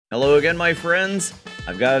Hello again, my friends.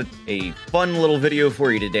 I've got a fun little video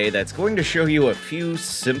for you today that's going to show you a few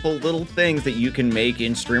simple little things that you can make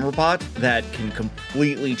in Streamer.bot that can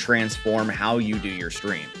completely transform how you do your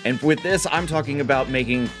stream. And with this, I'm talking about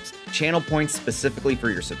making channel points specifically for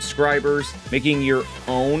your subscribers, making your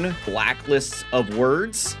own blacklists of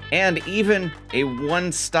words, and even a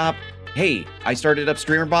one-stop hey, I started up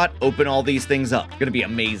Streamer.bot, open all these things up. Gonna be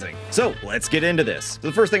amazing. So let's get into this. So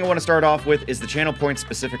the first thing I want to start off with is the channel points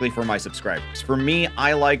specifically for my subscribers. For me,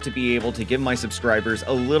 I like to be able to give my subscribers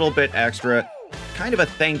a little bit extra, kind of a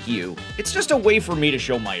thank you. It's just a way for me to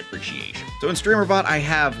show my appreciation. So in Streamer.bot, I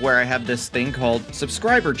have this thing called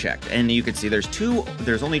subscriber check, and you can see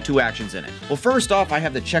there's only two actions in it. Well, first off, I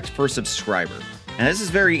have the checks per subscriber. And this is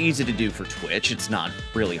very easy to do for Twitch. It's not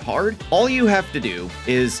really hard. All you have to do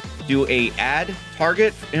is do a add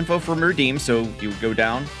target info from redeem. So you go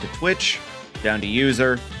down to Twitch, down to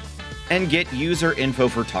user, and get user info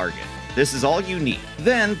for target. This is all you need.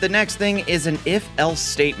 Then the next thing is an if-else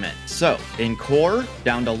statement. So in core,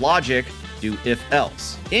 down to logic, do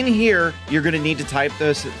if-else. In here, you're gonna need to type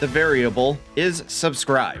the variable is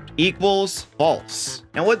subscribed equals false.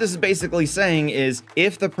 Now what this is basically saying is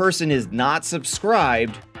if the person is not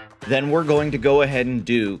subscribed, then we're going to go ahead and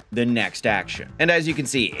do the next action. And as you can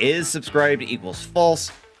see, is subscribed equals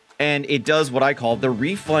false. And it does what I call the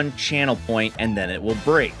refund channel point, and then it will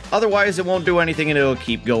break. Otherwise, it won't do anything, and it'll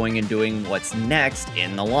keep going and doing what's next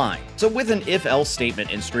in the line. So with an if-else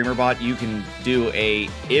statement in Streamer.bot, you can do a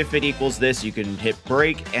if it equals this, you can hit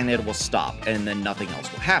break, and it will stop, and then nothing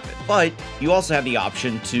else will happen. But you also have the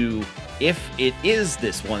option to, if it is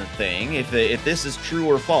this one thing, if this is true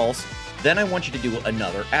or false, then I want you to do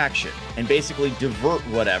another action and basically divert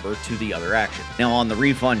whatever to the other action. Now on the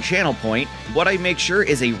refund channel point, what I make sure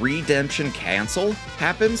is a redemption cancel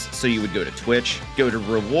happens. So you would go to Twitch, go to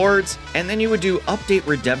rewards, and then you would do update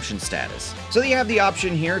redemption status. So you have the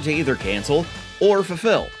option here to either cancel or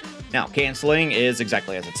fulfill. Now, canceling is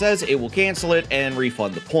exactly as it says. It will cancel it and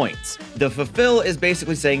refund the points. The fulfill is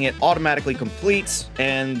basically saying it automatically completes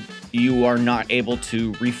and you are not able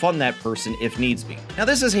to refund that person if needs be. Now,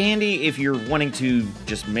 this is handy if you're wanting to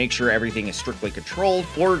just make sure everything is strictly controlled,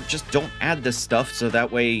 or just don't add this stuff so that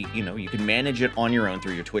way, you can manage it on your own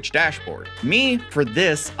through your Twitch dashboard. Me, for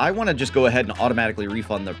this, I want to just go ahead and automatically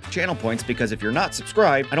refund the channel points because if you're not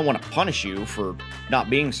subscribed, I don't want to punish you for not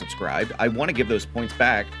being subscribed. I want to give those points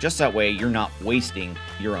back just that way you're not wasting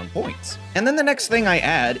your own points. And then the next thing I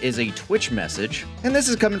add is a Twitch message, and this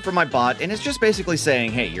is coming from my bot, and it's just basically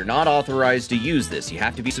saying, hey, you're not authorized to use this. You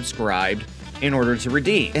have to be subscribed in order to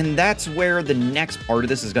redeem. And that's where the next part of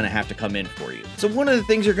this is going to have to come in for you. So one of the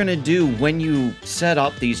things you're going to do when you set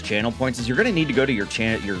up these channel points is you're going to need to go to your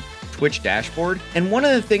Twitch dashboard. And one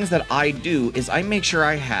of the things that I do is I make sure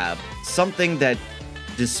I have something that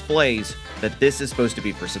displays that this is supposed to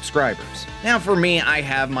be for subscribers. Now for me, I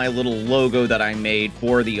have my little logo that I made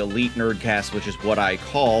for the Elite Nerdcast, which is what I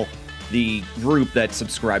call the group that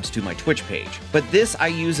subscribes to my Twitch page. But this I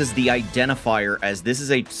use as the identifier, as this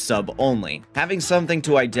is a sub only. Having something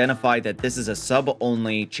to identify that this is a sub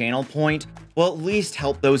only channel point will at least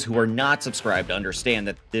help those who are not subscribed to understand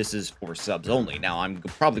that this is for subs only. Now, I'm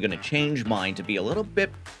probably going to change mine to be a little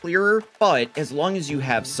bit clearer, but as long as you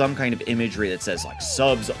have some kind of imagery that says like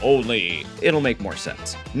subs only, it'll make more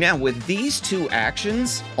sense. Now, with these two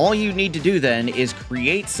actions, all you need to do then is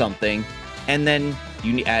create something and then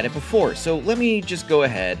you add it before. So let me just go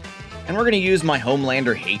ahead and we're going to use my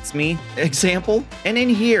Homelander hates me example. And in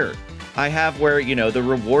here, I have where, the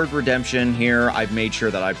reward redemption here, I've made sure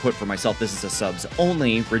that I put for myself, this is a subs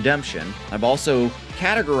only redemption. I've also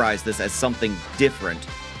categorized this as something different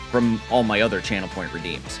from all my other channel point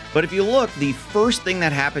redeems. But if you look, the first thing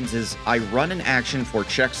that happens is I run an action for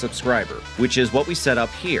check subscriber, which is what we set up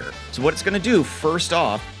here. So what it's going to do first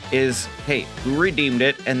off is, hey, who redeemed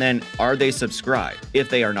it? And then are they subscribed? If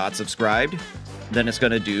they are not subscribed, then it's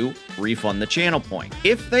going to do refund the channel point.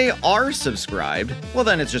 If they are subscribed, well,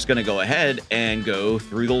 then it's just going to go ahead and go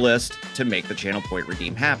through the list to make the channel point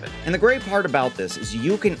redeem happen. And the great part about this is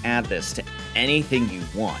you can add this to anything you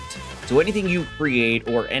want. So anything you create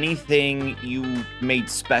or anything you made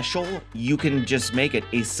special, you can just make it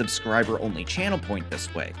a subscriber only channel point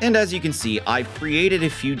this way. And as you can see, I've created a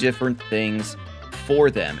few different things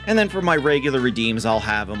for them. And then for my regular redeems, I'll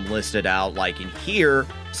have them listed out like in here,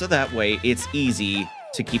 so that way it's easy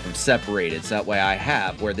to keep them separated. So that way I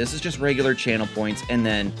have where this is just regular channel points, and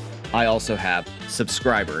then I also have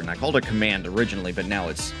subscriber, and I called it command originally, but now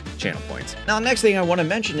it's channel points. Now, next thing I want to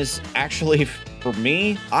mention is actually, for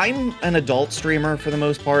me, I'm an adult streamer for the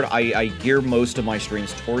most part. I gear most of my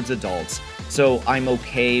streams towards adults, so I'm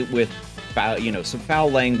okay with foul, some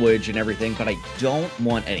foul language and everything, but I don't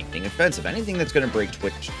want anything offensive, anything that's going to break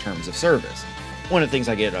Twitch terms of service. One of the things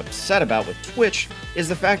I get upset about with Twitch is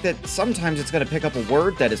the fact that sometimes it's going to pick up a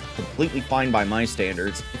word that is completely fine by my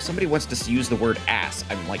standards. If somebody wants to use the word ass,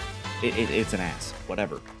 I'm like, it's an ass,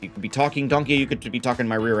 whatever. You could be talking donkey, you could be talking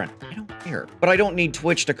my rear end. I don't care. But I don't need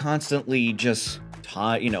Twitch to constantly just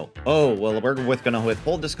oh, well, we're going to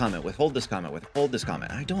withhold this comment, withhold this comment, withhold this comment.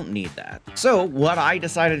 I don't need that. So what I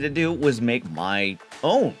decided to do was make my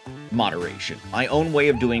own moderation, my own way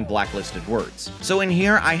of doing blacklisted words. So in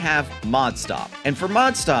here, I have mod stop. And for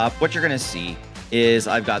mod stop, what you're going to see is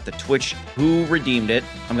I've got the Twitch who redeemed it.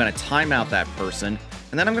 I'm going to time out that person.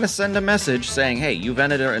 And then I'm going to send a message saying, hey, you've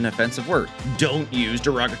entered an offensive word. Don't use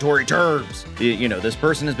derogatory terms. This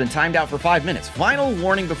person has been timed out for 5 minutes. Final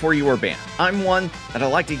warning before you are banned. I'm one that I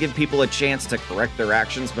like to give people a chance to correct their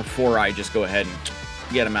actions before I just go ahead and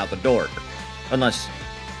get them out the door. Unless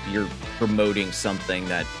you're promoting something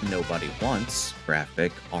that nobody wants.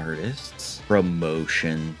 Graphic artists,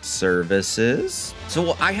 promotion services.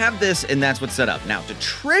 So I have this, and that's what's set up. Now, to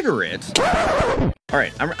trigger it... All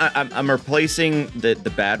right, I'm replacing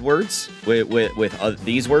the bad words with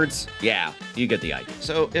these words. Yeah, you get the idea.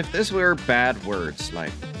 So if this were bad words,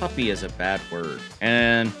 like puppy is a bad word,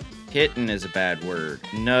 and kitten is a bad word,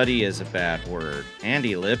 nutty is a bad word,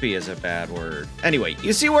 Andy Lippy is a bad word. Anyway,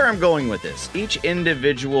 you see where I'm going with this. Each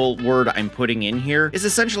individual word I'm putting in here is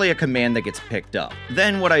essentially a command that gets picked up.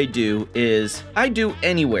 Then what I do is I do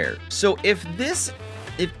anywhere. So if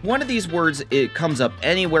one of these words, it comes up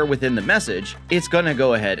anywhere within the message, it's going to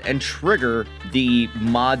go ahead and trigger the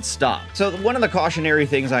mod stop. So one of the cautionary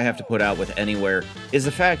things I have to put out with anywhere is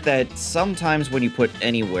the fact that sometimes when you put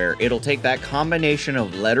anywhere, it'll take that combination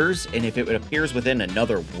of letters, and if it appears within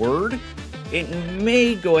another word, it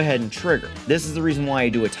may go ahead and trigger. This is the reason why I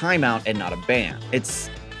do a timeout and not a ban.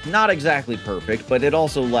 It's not exactly perfect, but it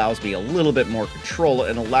also allows me a little bit more control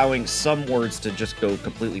and allowing some words to just go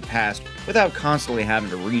completely past without constantly having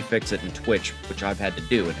to refix it in Twitch, which I've had to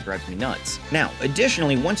do, and it drives me nuts. Now,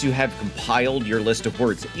 additionally, once you have compiled your list of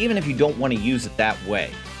words, even if you don't want to use it that way,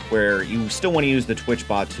 where you still want to use the Twitch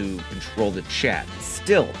bot to control the chat,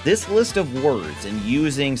 still, this list of words and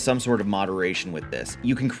using some sort of moderation with this,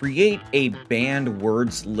 you can create a banned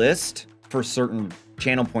words list for certain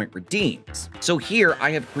channel point redeems. So here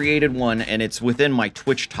I have created one, and it's within my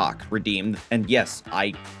Twitch talk redeemed. And yes,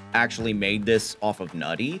 I actually made this off of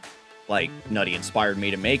Nutty. Like, Nutty inspired me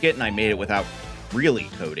to make it, and I made it without really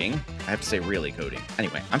coding. I have to say really coding.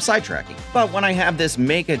 Anyway, I'm sidetracking. But when I have this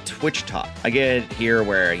make a Twitch talk, I get here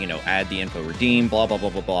where, add the info redeem, blah, blah, blah,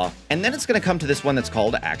 blah, blah. And then it's going to come to this one that's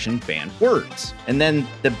called action banned words. And then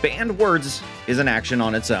the banned words is an action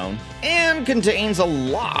on its own and contains a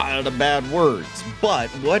lot of bad words. But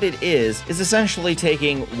what it is essentially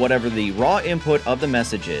taking whatever the raw input of the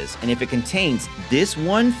message is, and if it contains this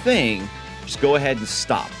one thing, just go ahead and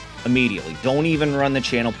stop immediately. Don't even run the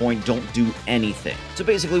channel point. Don't do anything. So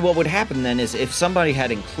basically what would happen then is if somebody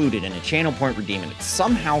had included in a channel point redeem and it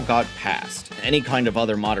somehow got past any kind of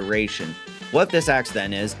other moderation, what this acts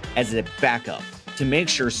then is as a backup to make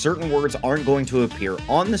sure certain words aren't going to appear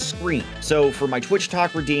on the screen. So for my Twitch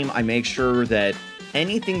talk redeem, I make sure that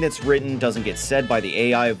anything that's written doesn't get said by the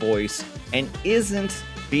AI voice and isn't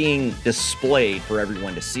being displayed for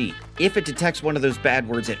everyone to see. If it detects one of those bad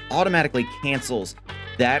words, it automatically cancels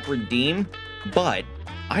that redeem, but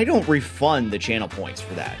I don't refund the channel points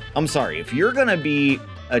for that. I'm sorry, if you're gonna be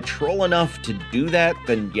a troll enough to do that,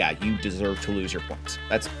 then yeah, you deserve to lose your points.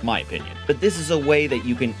 That's my opinion. But this is a way that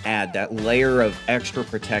you can add that layer of extra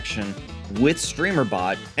protection with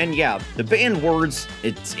Streamer.bot. And yeah, the banned words,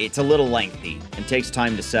 it's a little lengthy and takes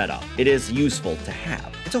time to set up. It is useful to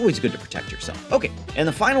have. It's always good to protect yourself. Okay, and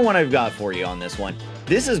the final one I've got for you on this one,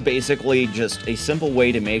 this is basically just a simple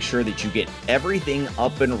way to make sure that you get everything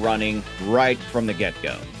up and running right from the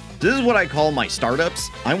get-go. This is what I call my startups.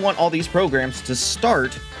 I want all these programs to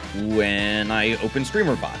start when I open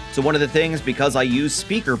Streamer.bot. So one of the things, because I use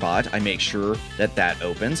SpeakerBot, I make sure that that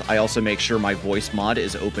opens. I also make sure my voice mod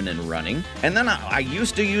is open and running. And then I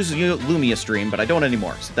used to use Lumia Stream, but I don't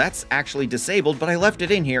anymore. So that's actually disabled, but I left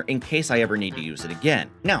it in here in case I ever need to use it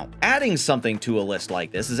again. Now, adding something to a list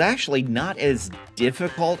like this is actually not as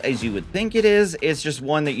difficult as you would think it is. It's just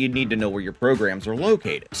one that you need to know where your programs are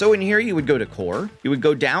located. So in here, you would go to Core, you would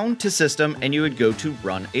go down to System, and you would go to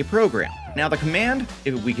Run a Program. Now the command,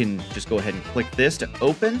 if we can just go ahead and click this to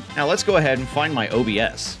open. Now let's go ahead and find my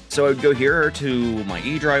OBS. So I would go here to my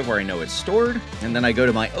E drive where I know it's stored, and then I go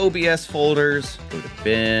to my OBS folders, go to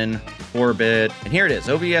bin, 4-bit, and here it is,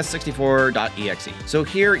 OBS64.exe. So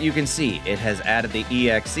here you can see it has added the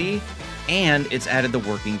exe, and it's added the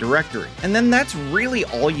working directory. And then that's really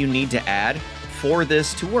all you need to add for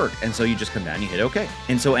this to work. And so you just come down, you hit OK.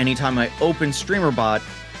 And so anytime I open Streamer.bot,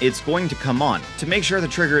 it's going to come on. To make sure the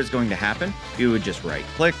trigger is going to happen, you would just right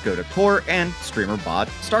click, go to core, and Streamer.bot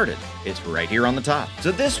started. It's right here on the top.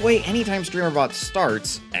 So this way, anytime Streamer.bot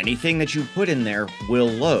starts, anything that you put in there will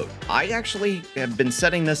load. I actually have been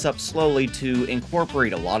setting this up slowly to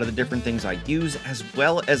incorporate a lot of the different things I use, as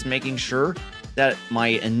well as making sure that my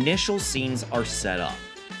initial scenes are set up.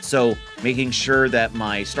 So making sure that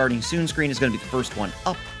my starting soon screen is going to be the first one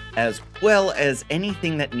up, as well as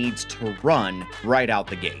anything that needs to run right out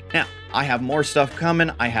the gate. Now, I have more stuff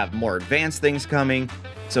coming, I have more advanced things coming,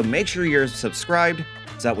 so make sure you're subscribed,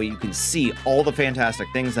 so that way you can see all the fantastic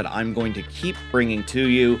things that I'm going to keep bringing to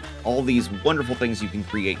you, all these wonderful things you can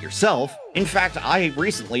create yourself. In fact, I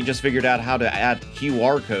recently just figured out how to add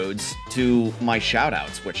QR codes to my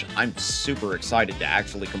shoutouts, which I'm super excited to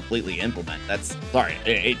actually completely implement.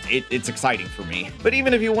 It's exciting for me. But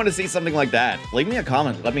even if you want to see something like that, leave me a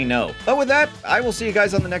comment, let me know. But with that, I will see you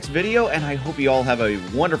guys on the next video, and I hope you all have a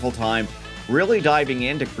wonderful time really diving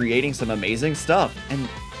into creating some amazing stuff. And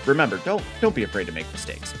remember, don't be afraid to make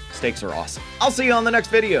mistakes. Mistakes are awesome. I'll see you on the next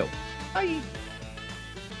video. Bye.